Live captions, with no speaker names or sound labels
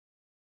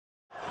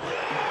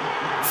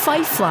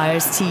Fife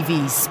Flyers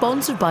TV,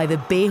 sponsored by the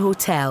Bay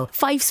Hotel,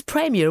 Fife's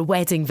premier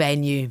wedding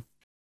venue.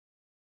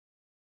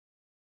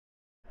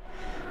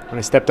 When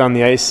I stepped on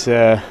the ice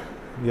the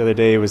other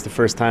day, it was the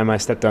first time I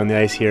stepped on the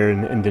ice here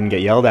and didn't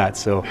get yelled at,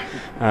 so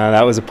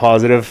that was a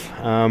positive.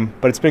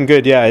 But it's been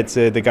good, yeah. It's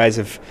the guys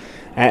have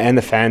and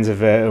the fans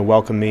have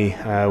welcomed me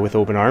with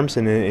open arms,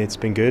 and it's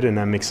been good. And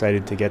I'm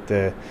excited to get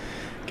the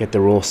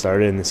role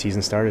started and the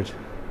season started.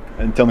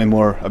 And tell me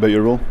more about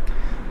your role.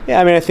 Yeah,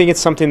 I mean, I think it's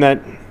something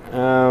that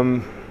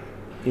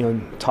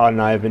Todd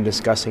and I have been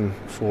discussing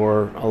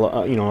for a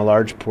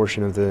large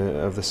portion of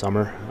the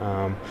summer.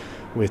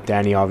 With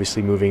Danny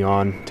obviously moving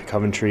on to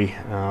Coventry,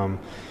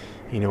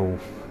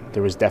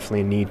 there was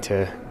definitely a need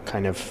to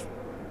kind of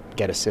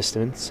get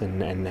assistance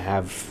and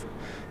have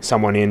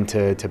someone in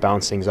to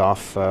bounce things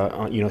off.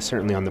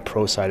 Certainly on the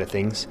pro side of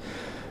things.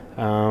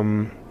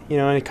 And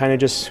it kind of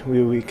just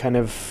we kind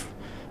of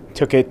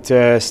took it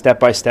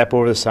step by step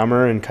over the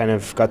summer and kind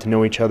of got to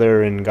know each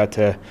other and got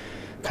to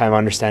kind of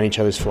understand each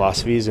other's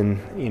philosophies, and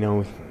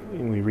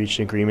we reached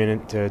an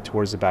agreement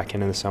towards the back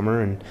end of the summer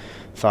and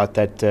thought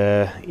that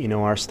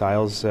our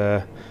styles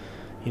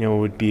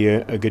would be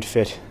a good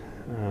fit,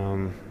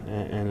 and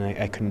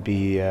I couldn't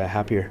be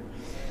happier.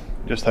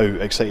 Just how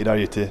excited are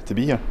you to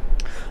be here?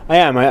 I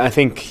am. I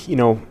think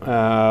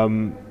I've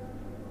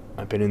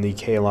been in the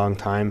UK a long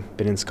time,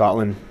 been in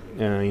Scotland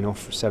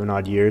for 7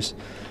 odd years,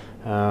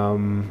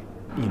 and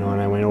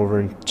I went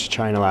over to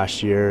China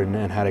last year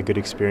and had a good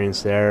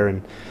experience there,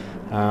 and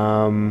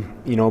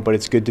but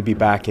it's good to be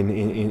back in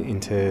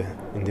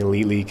the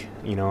elite league.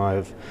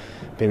 I've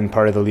been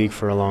part of the league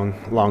for a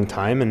long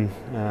time, and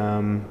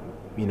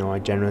I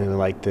generally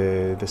like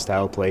the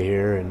style of play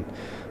here, and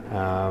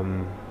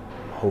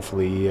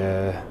hopefully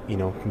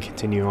can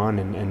continue on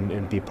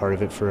and be part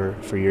of it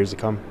for years to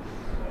come.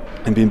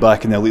 And being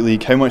back in the elite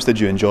league, how much did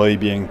you enjoy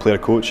being player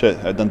coach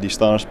at Dundee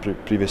Stars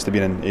previous to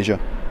being in Asia?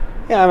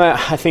 Yeah,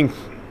 I think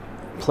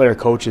player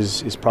coach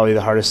is probably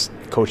the hardest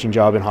coaching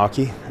job in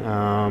hockey.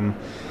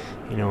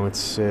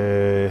 It's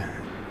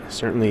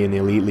certainly in the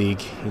elite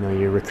league.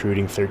 You're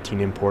recruiting 13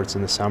 imports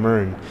in the summer,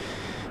 and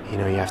you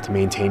have to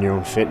maintain your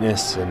own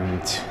fitness,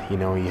 and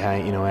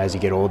as you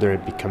get older,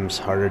 it becomes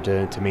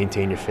harder to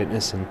maintain your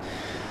fitness, and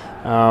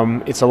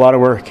it's a lot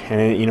of work.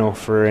 And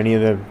for any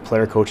of the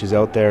player coaches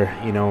out there,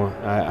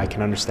 I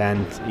can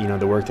understand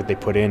the work that they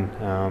put in.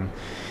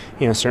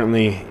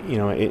 Certainly,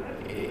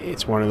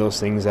 it's one of those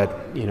things that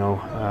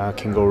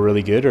can go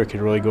really good or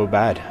could really go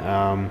bad.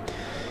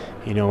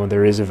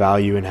 There is a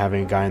value in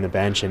having a guy on the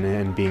bench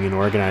and being an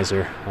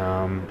organizer,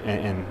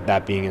 and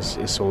that being his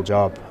sole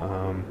job.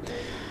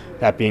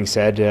 That being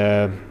said,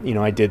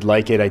 I did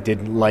like it. I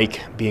did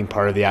like being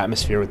part of the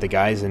atmosphere with the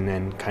guys,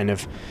 and kind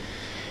of,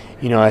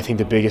 I think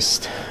the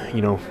biggest,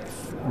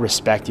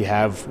 respect you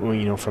have,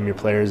 from your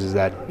players is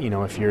that,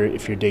 if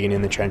you're digging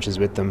in the trenches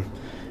with them,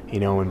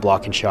 and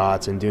blocking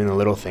shots and doing the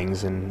little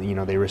things, and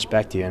they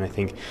respect you. And I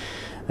think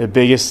the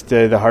biggest,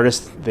 the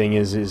hardest thing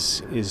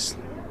is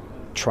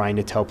trying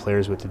to tell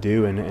players what to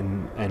do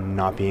and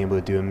not being able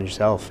to do them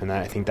yourself. And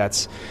I think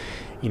that's,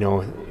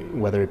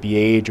 whether it be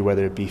age or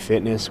whether it be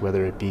fitness,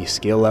 whether it be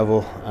skill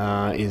level,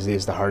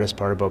 is the hardest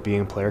part about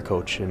being a player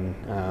coach. And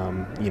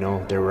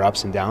there were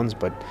ups and downs,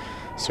 but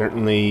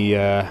certainly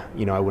I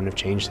wouldn't have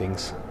changed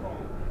things.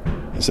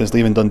 Since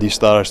leaving Dundee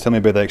Stars, tell me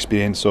about the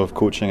experience of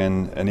coaching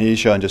in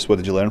Asia, and just what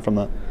did you learn from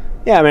that?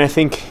 Yeah, I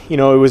think it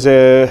was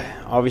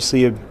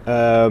obviously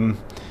an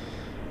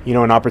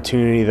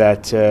opportunity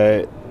that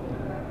there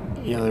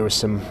was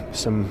some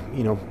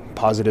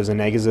positives and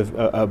negatives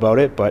about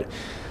it, but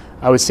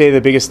I would say the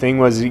biggest thing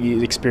was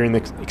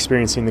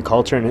experiencing the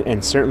culture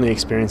and certainly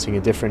experiencing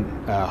a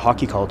different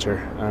hockey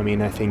culture. I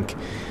think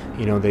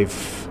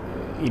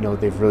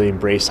they've really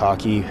embraced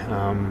hockey,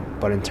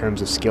 but in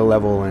terms of skill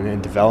level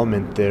and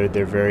development, they're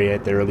very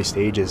at the early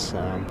stages.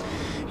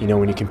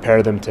 When you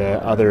compare them to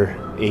other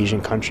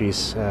Asian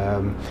countries,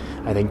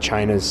 I think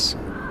China's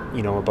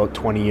about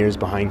 20 years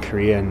behind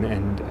Korea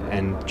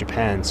and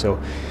Japan. So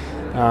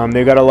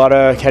they've got a lot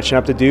of catching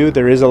up to do.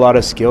 There is a lot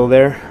of skill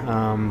there.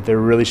 They're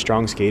really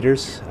strong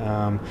skaters,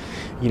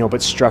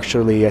 but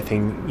structurally, I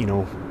think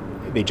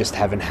they just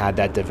haven't had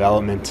that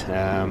development,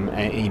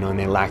 and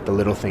they lack the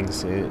little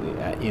things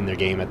in their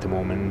game at the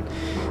moment.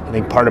 I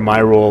think part of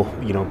my role,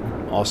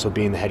 also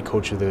being the head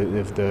coach of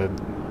the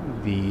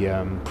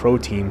pro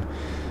team,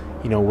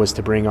 was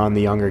to bring on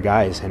the younger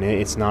guys, and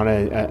it's not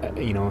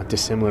a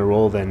dissimilar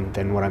role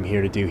than what I'm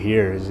here to do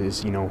here.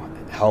 Is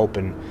help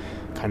and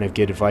kind of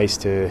give advice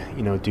to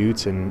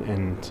dudes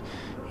and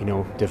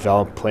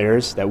develop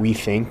players that we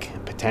think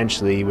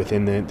potentially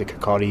within the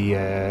Kirkcaldy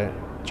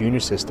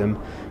junior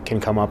system can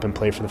come up and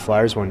play for the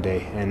Flyers one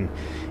day. And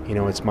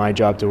it's my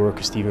job to work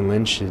with Stephen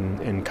Lynch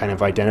and kind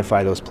of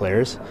identify those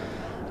players,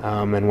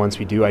 and once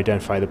we do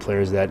identify the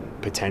players that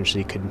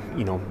potentially could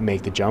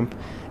make the jump,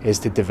 is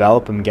to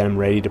develop them, get them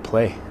ready to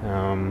play.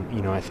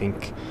 I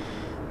think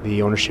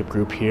the ownership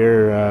group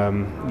here,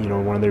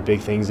 one of their big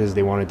things is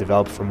they want to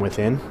develop from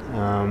within,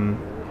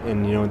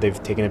 and you know,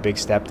 they've taken a big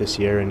step this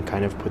year and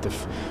kind of put the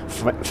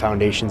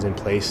foundations in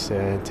place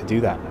to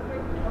do that.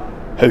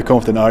 How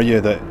confident are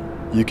you that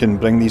you can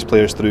bring these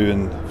players through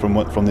and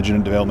from the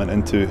junior development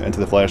into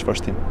the Flyers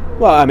first team?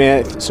 Well, I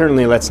mean,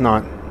 certainly let's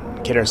not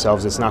kid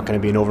ourselves. It's not going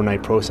to be an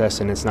overnight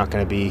process, and it's not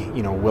going to be,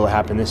 you know, will it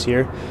happen this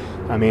year?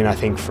 I mean, I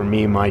think for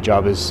me, my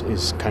job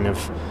is kind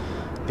of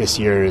this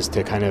year is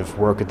to kind of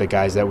work with the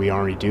guys that we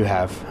already do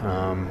have,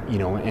 you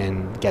know,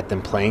 and get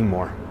them playing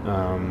more,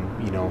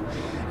 you know.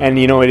 And,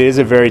 you know, it is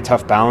a very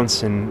tough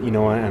balance, and, you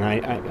know, and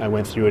I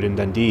went through it in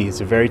Dundee.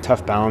 It's a very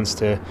tough balance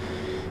to,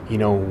 you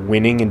know,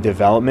 winning and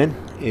development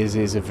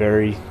is a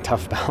very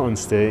tough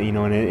balance to, you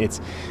know, and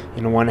it's,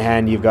 you know, on one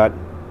hand, you've got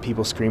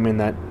people screaming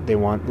that they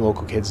want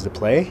local kids to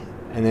play,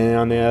 and then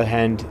on the other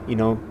hand, you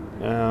know,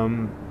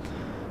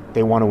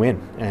 they want to win,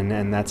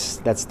 and that's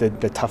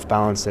the tough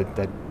balance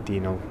that you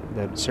know,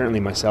 that certainly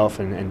myself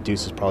and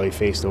Deuce has probably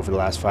faced over the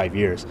last 5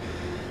 years.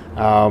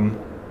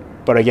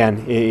 But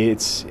again,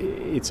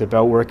 it's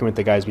about working with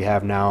the guys we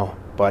have now,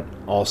 but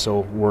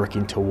also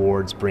working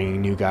towards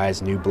bringing new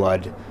guys, new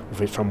blood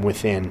from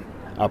within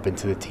up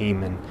into the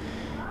team. And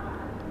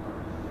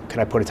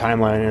can I put a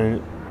timeline on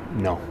it?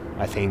 No.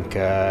 I think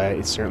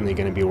it's certainly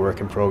going to be a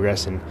work in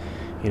progress, and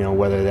you know,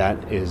 whether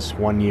that is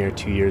 1 year,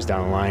 2 years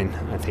down the line,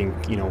 I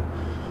think, you know,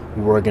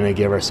 we're going to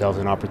give ourselves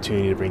an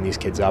opportunity to bring these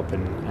kids up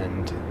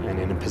and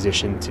in a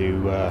position to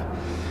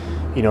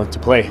you know, to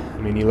play. I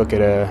mean, you look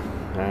at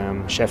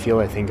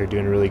Sheffield, I think, are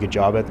doing a really good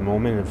job at the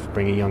moment of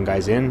bringing young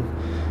guys in,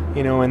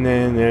 you know, and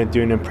then they're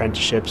doing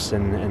apprenticeships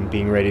and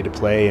being ready to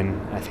play, and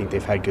I think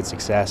they've had good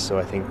success. So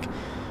I think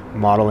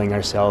modeling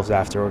ourselves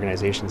after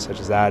organizations such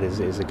as that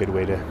is a good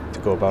way to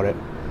go about it.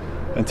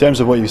 In terms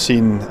of what you've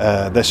seen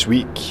this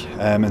week,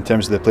 in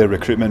terms of the player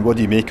recruitment, what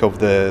do you make of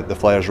the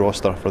Flyers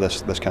roster for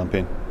this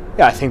campaign?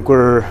 Yeah, I think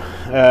we're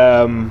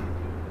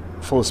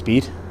full of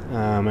speed.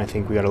 I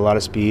think we got a lot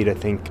of speed. I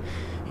think,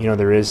 you know,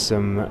 there is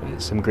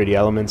some gritty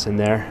elements in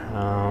there.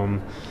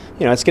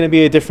 You know, it's going to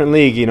be a different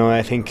league. You know,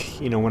 I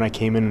think, you know, when I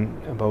came in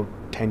about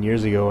 10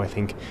 years ago, I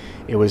think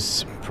it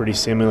was pretty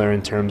similar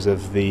in terms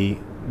of the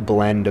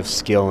blend of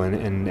skill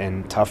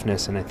and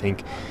toughness. And I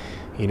think,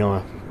 you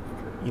know,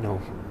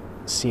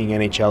 seeing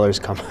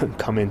NHLers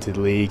come into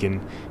the league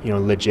and, you know,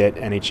 legit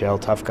NHL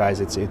tough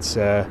guys,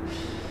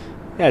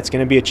 yeah, it's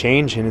going to be a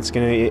change, and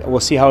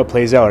we'll see how it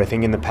plays out. I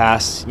think in the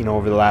past, you know,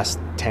 over the last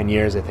 10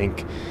 years, I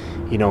think,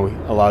 you know,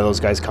 a lot of those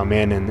guys come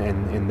in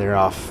and they're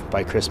off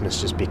by Christmas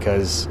just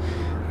because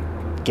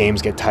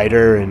games get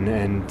tighter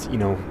and you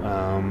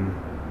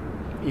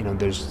know,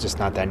 there's just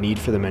not that need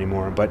for them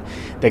anymore. But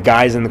the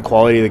guys and the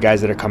quality of the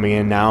guys that are coming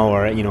in now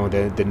are, you know,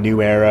 the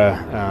new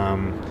era.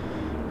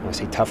 I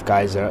say tough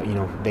guys, you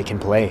know, they can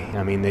play.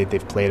 I mean,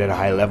 they've played at a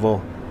high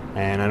level,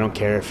 and I don't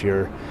care if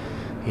you're,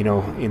 you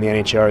know, in the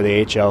NHL or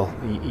the AHL,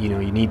 you know,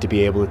 you need to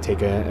be able to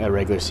take a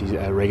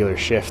regular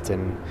shift,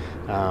 and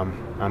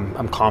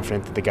I'm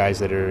confident that the guys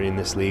that are in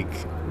this league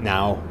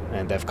now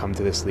and that have come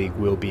to this league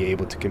will be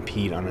able to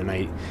compete on a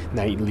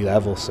nightly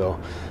level. So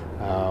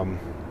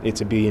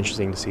it'll be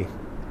interesting to see.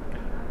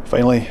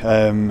 Finally,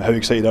 how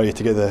excited are you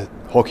to get the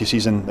hockey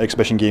season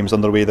exhibition games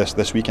underway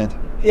this weekend?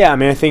 Yeah, I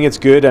mean, I think it's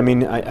good. I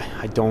mean,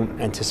 I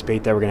don't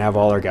anticipate that we're going to have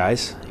all our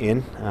guys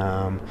in.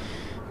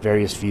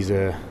 Various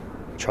visa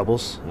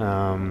troubles.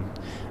 I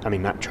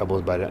mean, not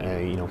troubles, but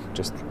you know,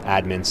 just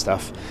admin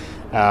stuff.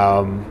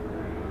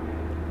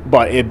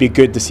 But it'd be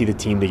good to see the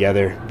team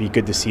together. It'd be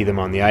good to see them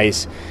on the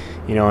ice.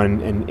 You know,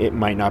 and it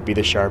might not be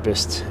the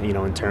sharpest, you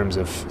know, in terms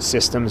of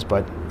systems,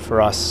 but for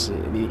us,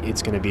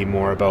 it's going to be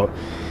more about,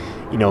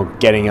 you know,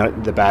 getting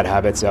the bad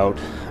habits out,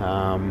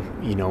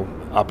 you know,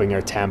 upping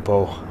our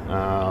tempo,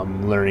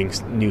 learning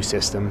new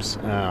systems,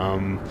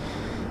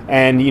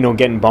 and, you know,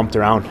 getting bumped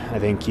around. I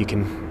think you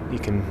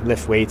can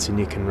lift weights and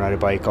you can ride a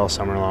bike all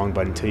summer long,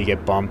 but until you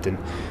get bumped and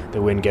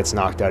the wind gets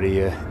knocked out of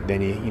you,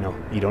 then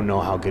you don't know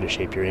how good a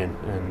shape you're in.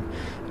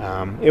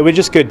 And it was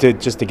just good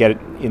to get it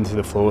into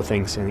the flow of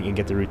things and you can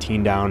get the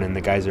routine down, and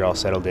the guys are all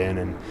settled in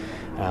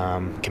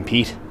and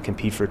compete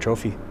for a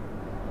trophy.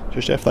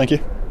 Sure, Jeff. Thank you.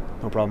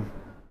 No problem.